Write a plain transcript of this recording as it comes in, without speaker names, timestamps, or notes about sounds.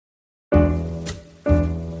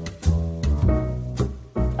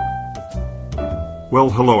Well,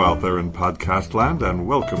 hello out there in podcast land, and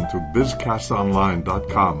welcome to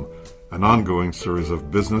bizcastonline.com, an ongoing series of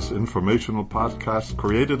business informational podcasts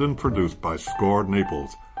created and produced by SCORE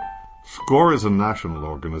Naples. SCORE is a national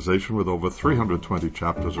organization with over 320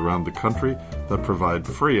 chapters around the country that provide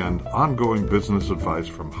free and ongoing business advice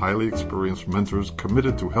from highly experienced mentors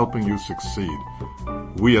committed to helping you succeed.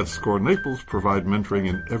 We at SCORE Naples provide mentoring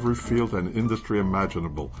in every field and industry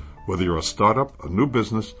imaginable, whether you're a startup, a new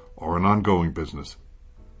business, or an ongoing business.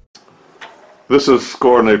 This is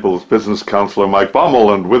SCORE Naples Business Counselor Mike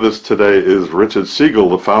Baumel, and with us today is Richard Siegel,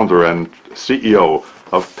 the founder and CEO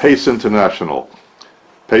of PACE International.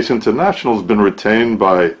 PACE International has been retained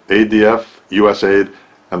by ADF, USAID,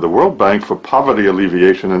 and the World Bank for poverty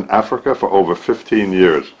alleviation in Africa for over 15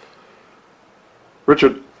 years.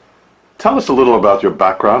 Richard, tell us a little about your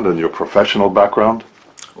background and your professional background.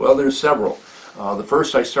 Well, there's several. The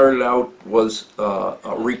first I started out was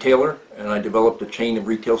a retailer, and I developed a chain of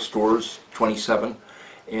retail stores, 27,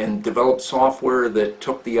 and developed software that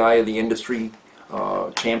took the eye of the industry.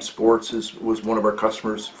 Champ Sports was one of our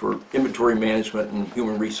customers for inventory management and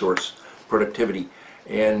human resource productivity.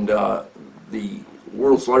 And the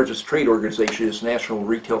world's largest trade organization is National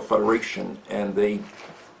Retail Federation, and they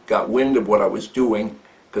got wind of what I was doing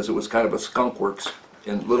because it was kind of a skunk works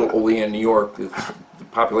in Little Olean, New York, with the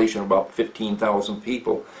population of about 15,000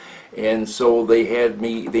 people. And so they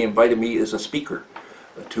invited me as a speaker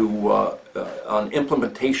to on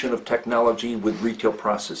implementation of technology with retail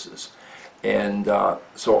processes. And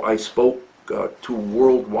so I spoke to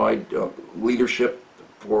worldwide leadership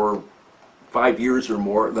for 5 years or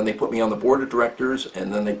more. Then they put me on the board of directors,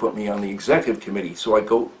 and then they put me on the executive committee. So I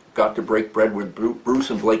got to break bread with Bruce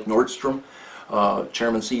and Blake Nordstrom,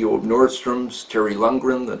 Chairman CEO of Nordstrom's, Terry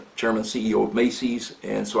Lundgren, the Chairman CEO of Macy's,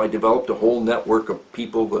 and so I developed a whole network of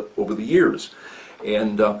people over the years.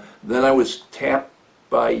 And then I was tapped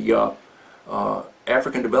by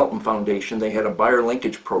African Development Foundation. They had a buyer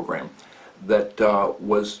linkage program that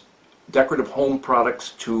was decorative home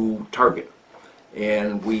products to Target.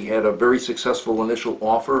 And we had a very successful initial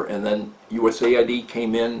offer, and then USAID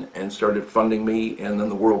came in and started funding me, and then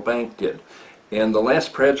the World Bank did. And the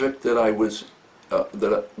last project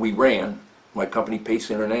that we ran, my company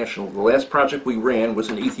PACE International, the last project we ran was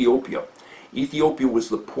in Ethiopia. Ethiopia was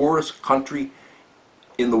the poorest country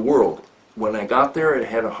in the world. When I got there, it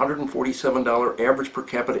had $147 average per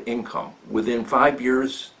capita income. Within 5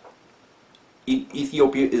 years,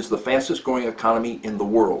 Ethiopia is the fastest growing economy in the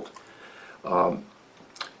world.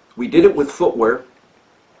 We did it with footwear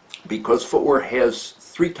because footwear has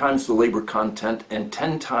 3 times the labor content and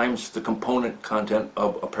 10 times the component content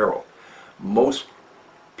of apparel. Most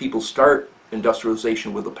people start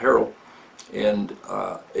industrialization with apparel, and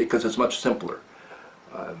because it's much simpler.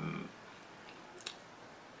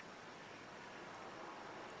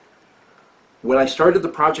 When I started the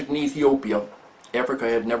project in Ethiopia, Africa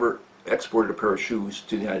had never exported a pair of shoes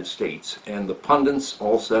to the United States, and the pundits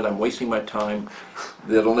all said, I'm wasting my time,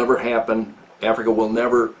 that'll never happen, Africa will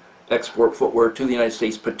never export footwear to the United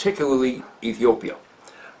States, particularly Ethiopia.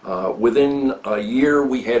 Within a year,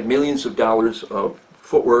 we had millions of dollars of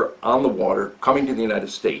footwear on the water coming to the United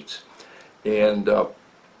States. And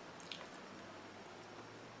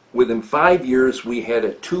within 5 years, we had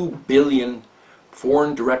a $2 billion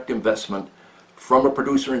foreign direct investment from a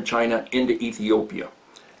producer in China into Ethiopia.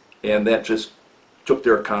 And that just took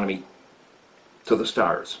their economy to the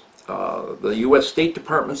stars. The U.S. State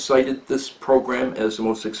Department cited this program as the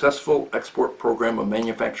most successful export program of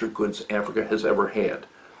manufactured goods Africa has ever had.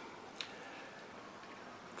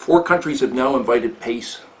 4 countries have now invited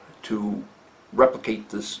PACE to replicate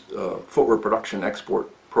this footwear production export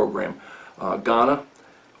program. Ghana,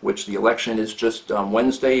 which the election is just on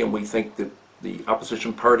Wednesday, and we think that the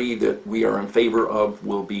opposition party that we are in favor of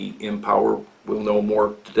will be in power. We'll know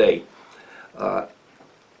more today.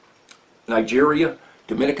 Nigeria,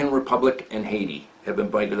 Dominican Republic, and Haiti have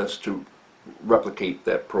invited us to replicate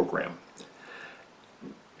that program.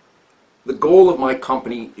 The goal of my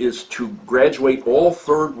company is to graduate all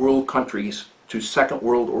third world countries to second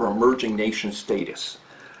world or emerging nation status.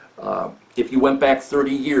 If you went back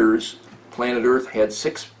 30 years, planet Earth had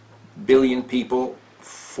 6 billion people,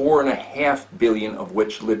 4.5 billion of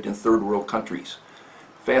which lived in third world countries.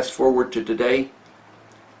 Fast forward to today,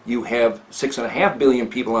 you have 6.5 billion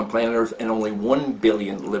people on planet Earth and only 1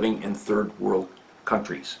 billion living in third world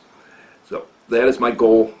countries. So that is my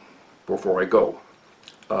goal before I go.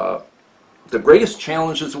 The greatest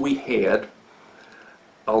challenges we had,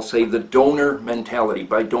 I'll say the donor mentality.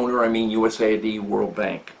 By donor I mean USAID, World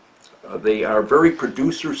Bank. They are very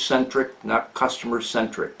producer-centric, not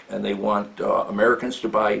customer-centric, and they want Americans to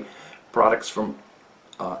buy products from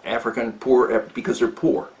African poor because they're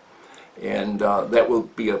poor. And that will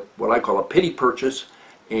be what I call a pity purchase,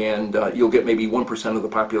 and you'll get maybe 1% of the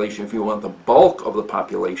population. If you want the bulk of the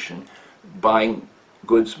population buying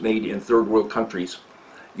goods made in third world countries,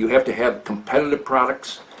 you have to have competitive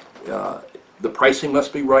products. The pricing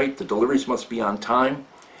must be right, the deliveries must be on time,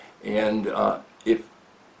 and if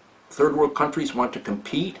third world countries want to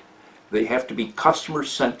compete, they have to be customer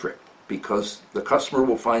centric, because the customer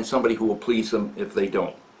will find somebody who will please them if they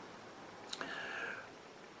don't.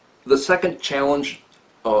 The second challenge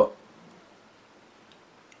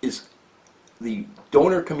is the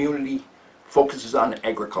donor community focuses on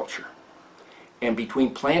agriculture. And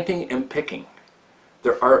between planting and picking,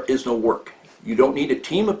 there is no work. You don't need a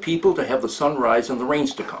team of people to have the sun rise and the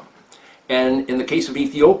rains to come. And in the case of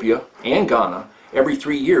Ethiopia and Ghana, every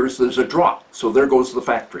 3 years there's a drought, so there goes the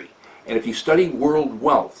factory. And if you study world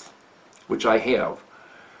wealth, which I have,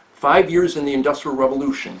 5 years in the Industrial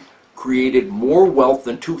Revolution created more wealth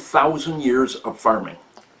than 2,000 years of farming.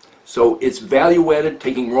 So it's value added,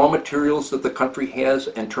 taking raw materials that the country has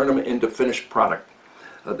and turn them into finished product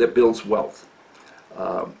that builds wealth.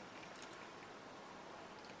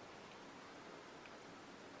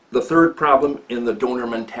 The third problem in the donor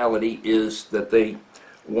mentality is that they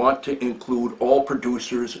want to include all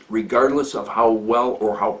producers regardless of how well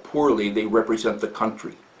or how poorly they represent the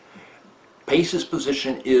country. PACE's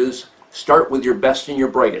position is start with your best and your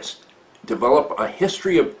brightest. Develop a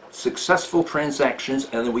history of successful transactions,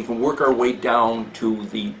 and then we can work our way down to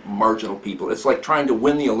the marginal people. It's like trying to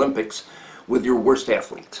win the Olympics with your worst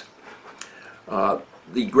athletes.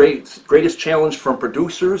 The greatest challenge from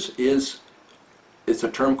producers is, it's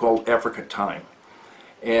a term called Africa time.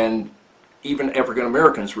 And even African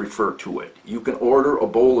Americans refer to it. You can order a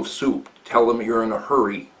bowl of soup, tell them you're in a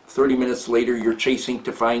hurry. 30 minutes later, you're chasing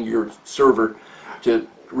to find your server to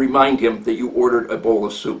remind him that you ordered a bowl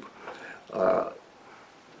of soup.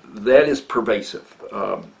 That is pervasive.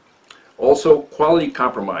 Also, quality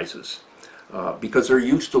compromises, because they're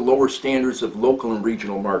used to lower standards of local and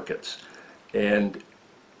regional markets. And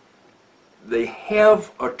they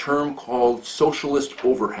have a term called socialist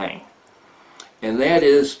overhang. And that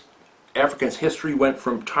is, Africans' history went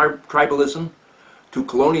from tribalism to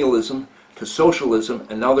colonialism to socialism,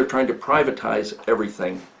 and now they're trying to privatize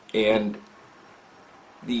everything. And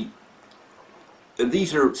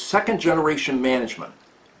these are second generation management,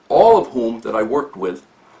 all of whom that I worked with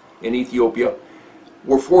in Ethiopia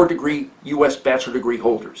were 4-degree U.S. bachelor degree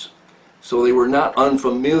holders. So they were not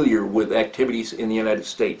unfamiliar with activities in the United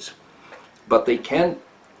States. But they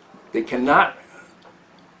cannot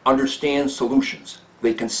understand solutions.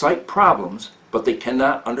 They can cite problems, but they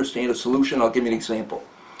cannot understand a solution. I'll give you an example.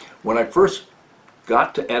 When I first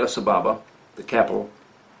got to Addis Ababa, the capital,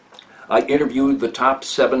 I interviewed the top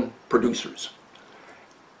 7 producers,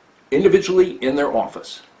 individually in their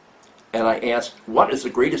office. And I asked, what is the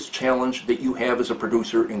greatest challenge that you have as a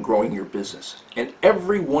producer in growing your business? And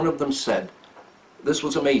every one of them said, this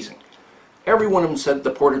was amazing, every one of them said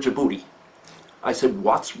the Port of Djibouti. I said,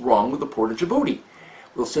 what's wrong with the Port of Djibouti?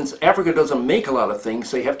 Well, since Africa doesn't make a lot of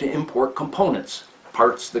things, they have to import components,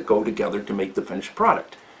 parts that go together to make the finished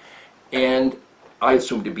product. And I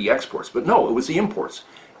assumed it'd be exports, but no, it was the imports.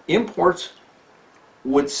 Imports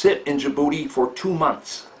would sit in Djibouti for 2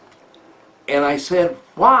 months. And I said,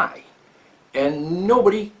 why? And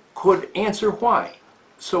nobody could answer why.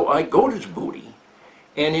 So I go to Djibouti,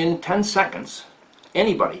 and in 10 seconds,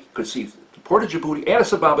 anybody could see the Port of Djibouti.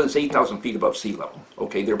 Addis Ababa is 8,000 feet above sea level.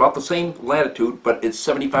 Okay, they're about the same latitude, but it's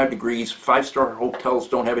 75 degrees. 5-star hotels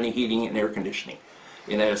don't have any heating and air conditioning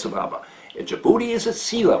in Addis Ababa. Djibouti is at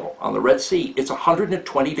sea level on the Red Sea. It's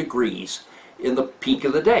 120 degrees in the peak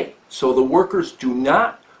of the day. So the workers do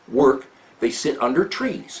not work, they sit under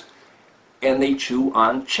trees, and they chew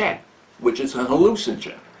on chat, which is a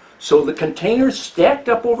hallucinogen. So the containers stacked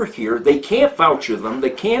up over here, they can't voucher them, they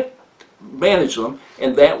can't manage them,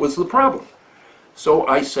 and that was the problem. So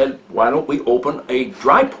I said, why don't we open a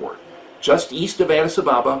dry port just east of Addis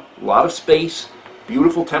Ababa, a lot of space,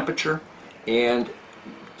 beautiful temperature, and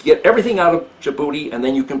get everything out of Djibouti, and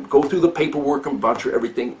then you can go through the paperwork and voucher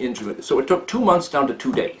everything into it. So it took 2 months down to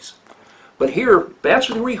 2 days. But here,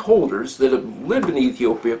 bachelor degree holders that have lived in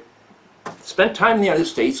Ethiopia, spent time in the United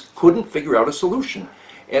States, couldn't figure out a solution.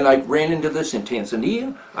 And I ran into this in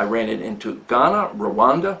Tanzania, I ran it into Ghana,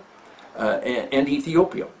 Rwanda, and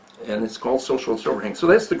Ethiopia. And it's called socialist overhang. So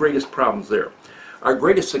that's the greatest problems there. Our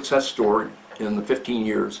greatest success story in the 15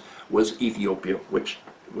 years was Ethiopia, which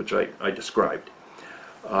I described.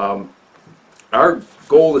 Our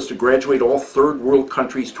goal is to graduate all third world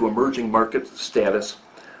countries to emerging market status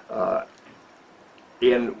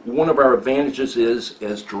And one of our advantages is,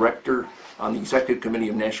 as director on the Executive Committee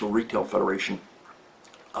of National Retail Federation,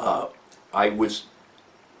 I was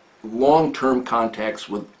long-term contacts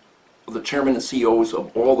with the chairman and CEOs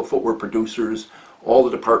of all the footwear producers, all the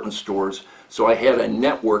department stores. So I had a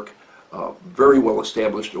network very well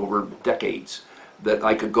established over decades that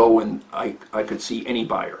I could go and I could see any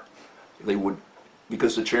buyer. They would,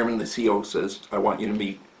 because the chairman and the CEO says, I want you to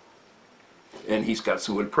meet, and he's got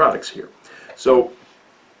some good products here. So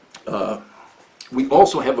we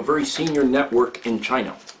also have a very senior network in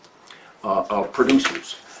China of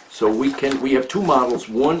producers. So we have two models.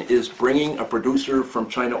 One is bringing a producer from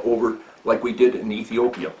China over like we did in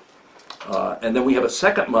Ethiopia. And then we have a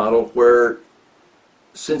second model where,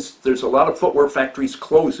 since there's a lot of footwear factories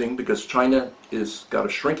closing because China has got a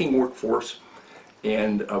shrinking workforce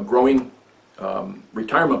and a growing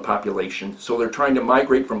retirement population, so they're trying to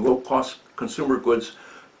migrate from low-cost consumer goods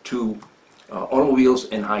to automobiles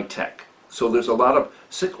and high-tech. So there's a lot of,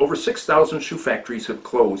 over 6,000 shoe factories have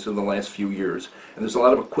closed in the last few years. And there's a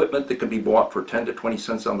lot of equipment that can be bought for 10 to 20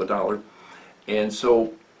 cents on the dollar. And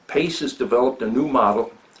so Pace has developed a new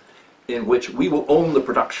model in which we will own the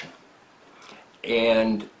production.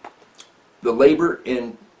 And the labor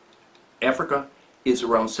in Africa is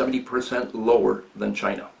around 70% lower than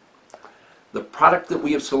China. The product that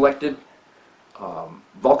we have selected,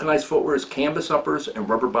 vulcanized footwear, is canvas uppers and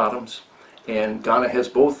rubber bottoms. And Ghana has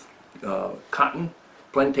both cotton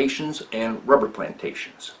plantations and rubber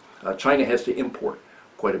plantations. China has to import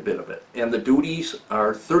quite a bit of it. And the duties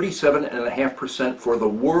are 37.5% for the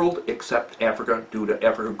world except Africa due to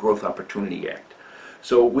Africa Growth Opportunity Act.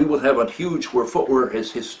 So we will have a huge, where footwear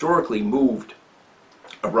has historically moved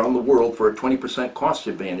around the world for a 20% cost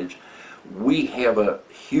advantage, we have a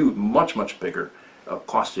huge, much bigger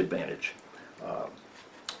cost advantage.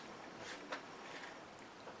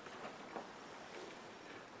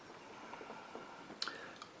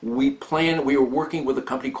 We are working with a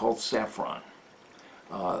company called Saffron.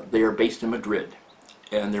 They are based in Madrid,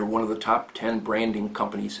 and they're one of the top 10 branding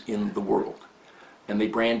companies in the world. And they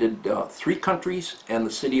branded 3 countries and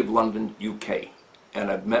the City of London, UK. And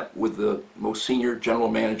I've met with the most senior general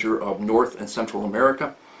manager of North and Central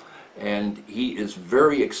America, and he is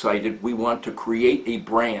very excited. We want to create a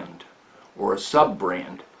brand or a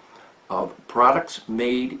sub-brand of products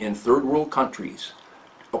made in third world countries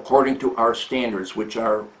according to our standards, which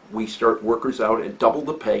are, we start workers out at double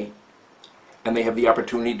the pay, and they have the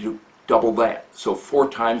opportunity to double that, so 4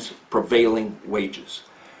 times prevailing wages.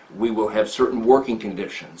 We will have certain working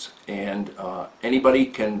conditions, and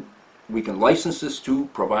we can license this to,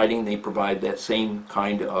 providing they provide that same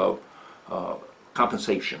kind of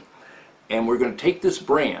compensation. And we're going to take this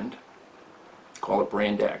brand, call it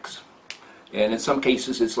Brand X, and in some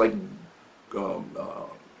cases it's like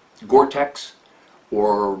Gore-Tex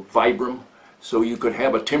or Vibram. So you could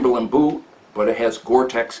have a Timberland boot, but it has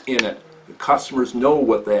Gore-Tex in it. The customers know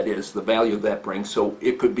what that is, the value that brings. So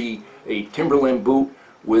it could be a Timberland boot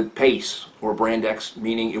with Pace or Brand X,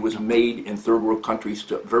 meaning it was made in third world countries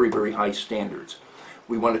to very high standards.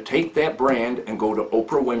 We want to take that brand and go to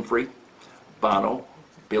Oprah Winfrey, Bono,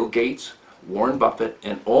 Bill Gates, Warren Buffett,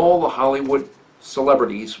 and all the Hollywood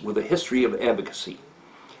celebrities with a history of advocacy,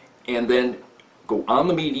 and then go on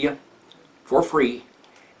the media for free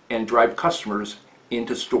and drive customers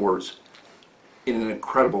into stores in an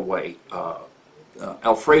incredible way.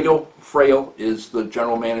 Alfredo Frail is the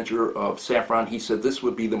general manager of Saffron. He said this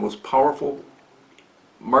would be the most powerful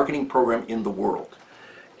marketing program in the world.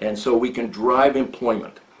 And so we can drive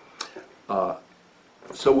employment.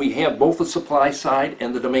 So we have both the supply side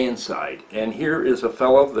and the demand side. And here is a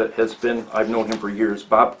fellow that has been, I've known him for years,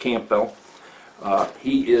 Bob Campbell.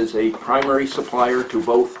 He is a primary supplier to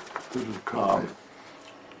both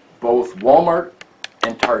Walmart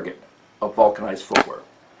and Target of vulcanized footwear.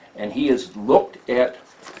 And he has looked at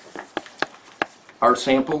our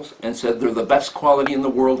samples and said they're the best quality in the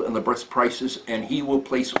world and the best prices, and he will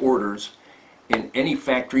place orders in any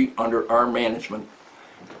factory under our management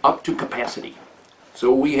up to capacity.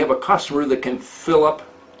 So we have a customer that can fill up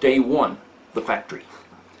day one the factory.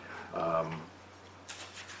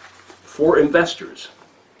 For investors,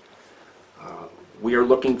 we are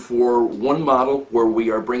looking for one model where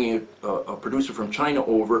we are bringing a producer from China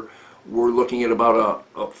over. We're looking at about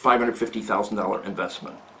a $550,000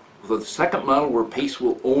 investment. For the second model, where Pace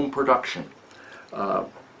will own production,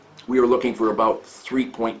 we are looking for about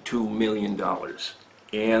 $3.2 million.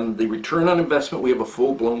 And the return on investment, we have a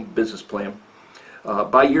full-blown business plan.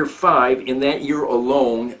 By year 5, in that year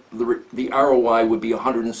alone, the ROI would be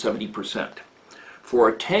 170%. For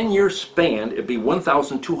a 10-year span, it'd be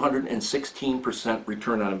 1,216%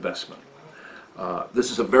 return on investment.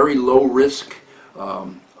 This is a very low risk.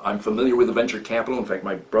 I'm familiar with the venture capital. In fact,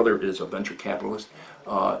 my brother is a venture capitalist.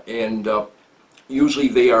 And usually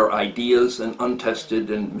they are ideas and untested,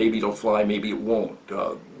 and maybe it'll fly, maybe it won't.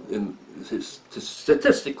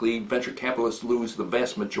 Statistically, venture capitalists lose the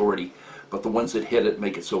vast majority, but the ones that hit it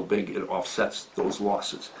make it so big it offsets those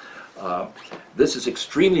losses. This is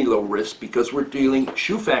extremely low risk because we're dealing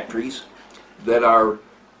shoe factories that have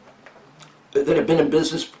been in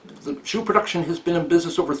business. The shoe production has been in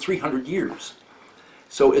business over 300 years.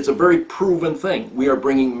 So it's a very proven thing. We are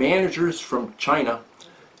bringing managers from China,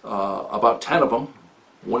 about 10 of them.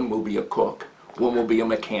 One will be a cook, one will be a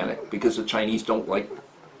mechanic, because the Chinese don't like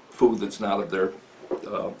food that's not of their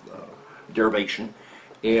derivation.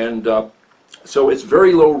 And so it's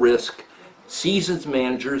very low risk, seasoned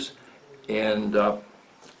managers, and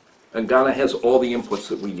Ghana has all the inputs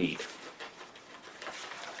that we need.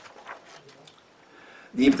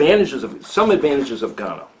 Some advantages of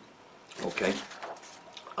Ghana, okay?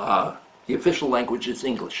 The official language is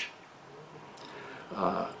English.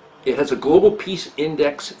 It has a global peace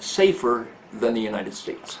index safer than the United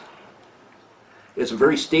States. It's a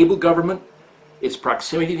very stable government. Its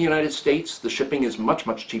proximity to the United States, the shipping is much,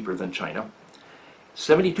 much cheaper than China.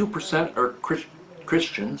 72% are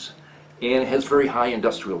Christians, and has very high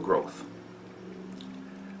industrial growth.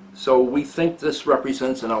 So we think this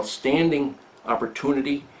represents an outstanding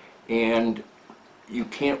opportunity, and you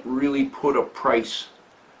can't really put a price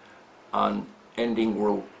on ending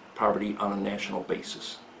world poverty on a national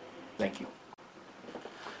basis. Thank you.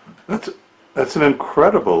 That's an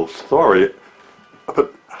incredible story.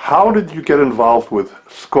 But how did you get involved with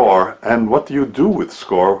SCORE, and what do you do with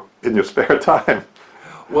SCORE in your spare time?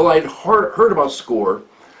 Well, I'd heard about SCORE,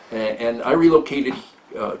 and I relocated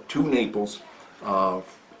to Naples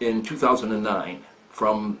in 2009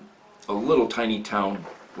 from a little tiny town,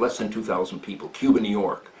 less than 2,000 people, Cuba, New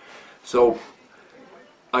York. So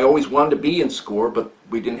I always wanted to be in SCORE, but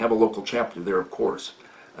we didn't have a local chapter there, of course.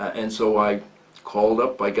 And so I called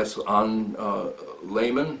up, I guess, on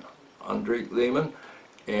Andre Lehman,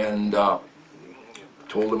 and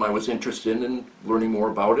told him I was interested in learning more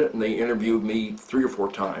about it, and they interviewed me 3 or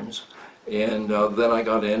 4 times. And then I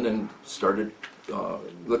got in and started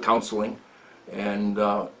the counseling, and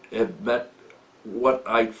have met what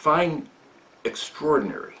I find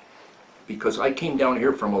extraordinary, because I came down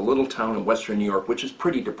here from a little town in western New York, which is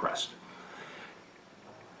pretty depressed.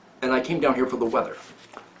 And I came down here for the weather.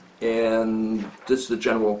 And this is the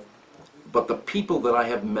general, but the people that I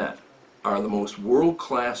have met are the most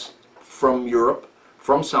world-class from Europe,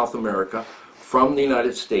 from South America, from the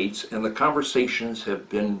United States, and the conversations have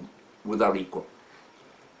been without equal.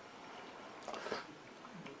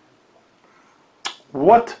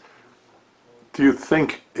 What do you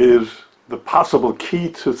think is the possible key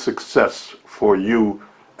to success for you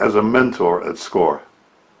as a mentor at SCORE?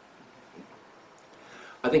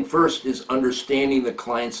 I think first is understanding the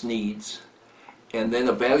client's needs and then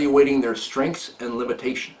evaluating their strengths and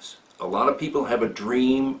limitations. A lot of people have a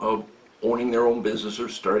dream of owning their own business or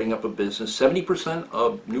starting up a business. 70%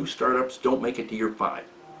 of new startups don't make it to year 5.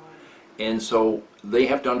 And so they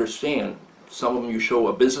have to understand, some of them you show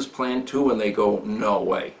a business plan to and they go, no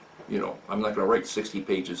way, I'm not going to write 60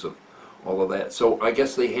 pages of all of that. So I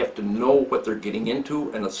guess they have to know what they're getting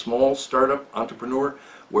into, and a small startup entrepreneur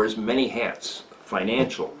wears many hats: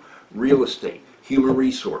 financial, real estate, human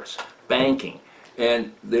resource, banking,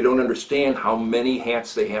 and they don't understand how many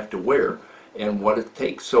hats they have to wear and what it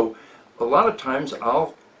takes. So a lot of times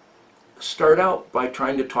I'll start out by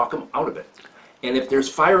trying to talk them out of it. And if there's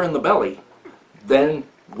fire in the belly, then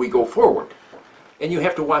we go forward. And you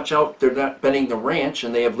have to watch out, they're not bending the ranch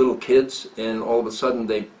and they have little kids and all of a sudden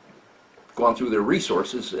they've gone through their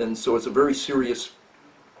resources, and so it's a very serious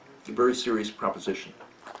proposition.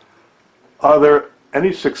 Are there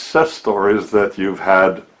any success stories that you've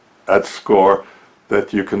had at SCORE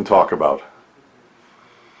that you can talk about?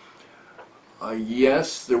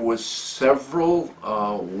 Yes, there was several.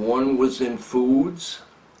 One was in foods,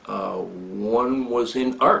 one was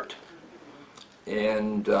in art,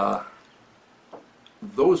 and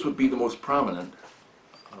those would be the most prominent.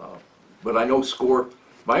 But I know SCORE,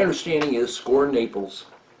 my understanding is SCORE Naples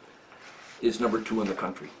is number 2 in the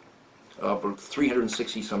country. But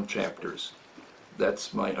 360 some chapters.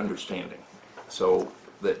 That's my understanding. So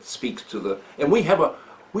that speaks to the, and we have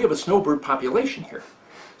a snowbird population here.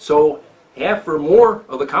 So half or more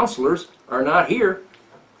of the counselors are not here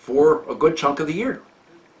for a good chunk of the year.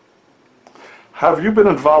 Have you been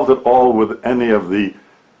involved at all with any of the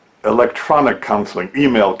electronic counseling,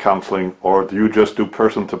 email counseling, or do you just do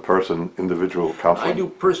person-to-person individual counseling? I do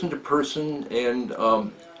person-to-person, and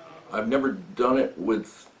I've never done it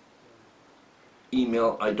with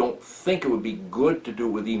email. I don't think it would be good to do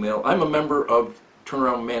it with email. I'm a member of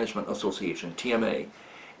Turnaround Management Association, TMA,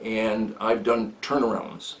 and I've done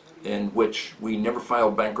turnarounds in which we never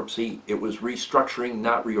filed bankruptcy. It was restructuring,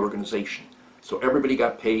 not reorganization. So everybody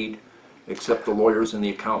got paid except the lawyers and the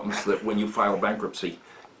accountants that when you file bankruptcy,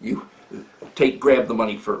 you grab the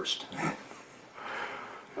money first.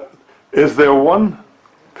 Is there one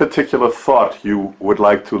particular thought you would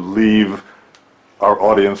like to leave our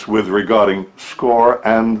audience with regarding SCORE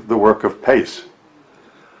and the work of PACE?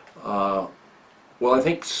 Well, I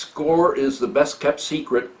think SCORE is the best kept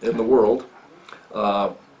secret in the world.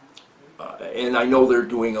 And I know they're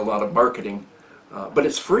doing a lot of marketing, but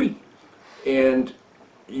it's free. And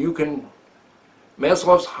you can,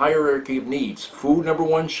 Maslow's hierarchy of needs, food number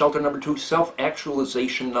 1, shelter number 2,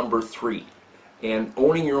 self-actualization number 3. And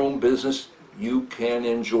owning your own business, you can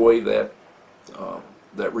enjoy that,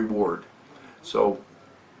 that reward. So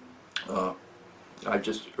I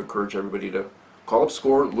just encourage everybody to call up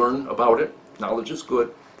SCORE, learn about it. Knowledge is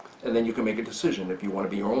good, and then you can make a decision if you want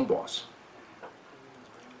to be your own boss.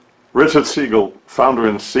 Richard Siegel, founder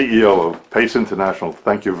and CEO of PACE International,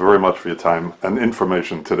 thank you very much for your time and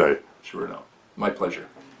information today. Sure enough. My pleasure.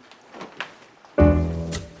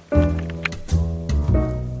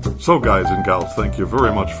 So guys and gals, thank you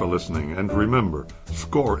very much for listening, and remember,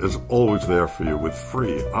 SCORE is always there for you with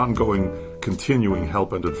free, ongoing, continuing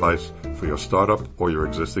help and advice for your startup or your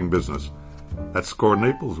existing business. At SCORE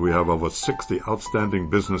Naples, we have over 60 outstanding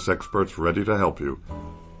business experts ready to help you.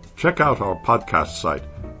 Check out our podcast site,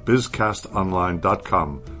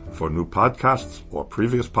 bizcastonline.com, for new podcasts or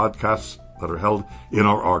previous podcasts that are held in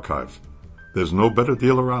our archives. There's no better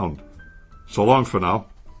deal around. So long for now.